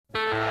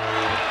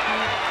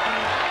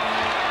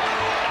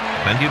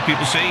Plenty of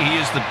people say he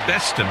is the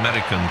best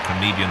American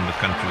comedian the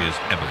country has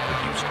ever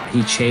produced.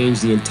 He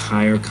changed the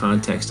entire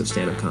context of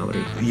stand-up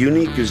comedy.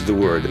 Unique is the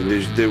word.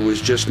 There was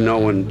just no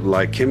one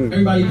like him.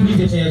 Everybody, please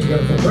get your hands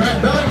together for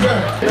Brad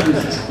Belanger.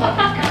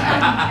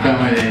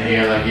 Coming in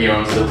here like he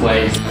owns the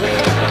place.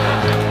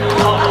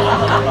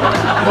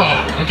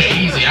 Whoa,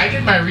 okay, easy. I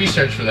did my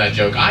research for that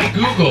joke. I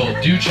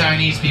Googled, do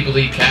Chinese people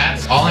eat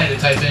cats? All I had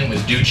to type in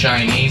was do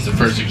Chinese. The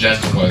first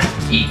suggestion was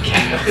eat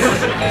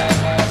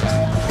cats.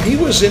 He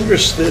was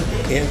interested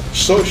in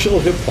social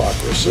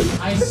hypocrisy.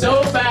 I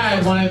so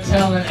bad want to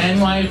tell an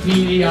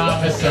NYPD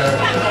officer,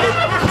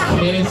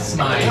 kiss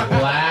my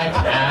black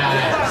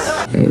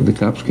ass. The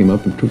cops came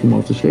up and took him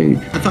off the stage.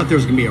 I thought there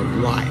was going to be a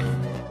riot.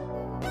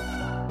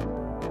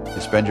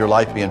 You spend your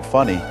life being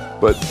funny,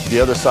 but the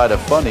other side of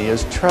funny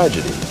is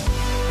tragedy.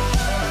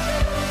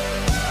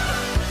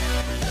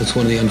 That's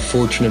one of the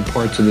unfortunate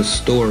parts of this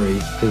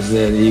story, is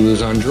that he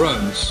was on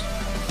drugs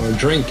or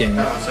drinking.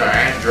 Oh, I'm sorry,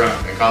 I'm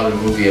drunk. I called the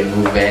movie a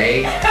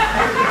movie.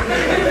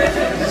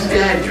 Is this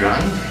guy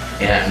drunk?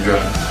 Yeah, I'm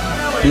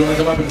drunk. You want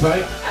to come up and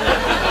fight?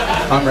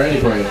 I'm ready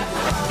for you.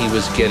 He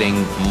was getting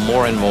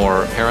more and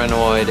more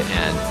paranoid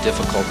and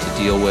difficult to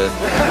deal with.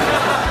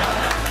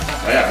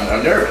 Yeah,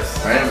 I'm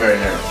nervous. I am very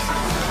nervous.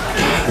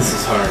 This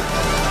is hard.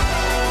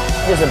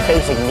 There's a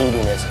basic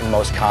neediness in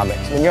most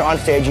comics. When you're on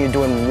stage, you're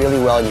doing really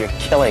well and you're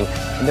killing,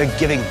 and they're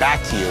giving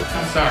back to you.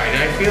 I'm sorry,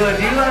 did I feel it?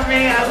 Do you love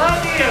me? I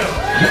love you!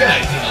 You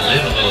guys need to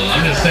live a little.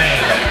 I'm just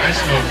saying, like, I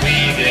smoke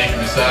weed, get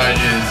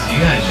massages. You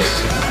guys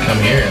just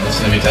come here and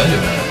listen to me tell you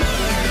about it.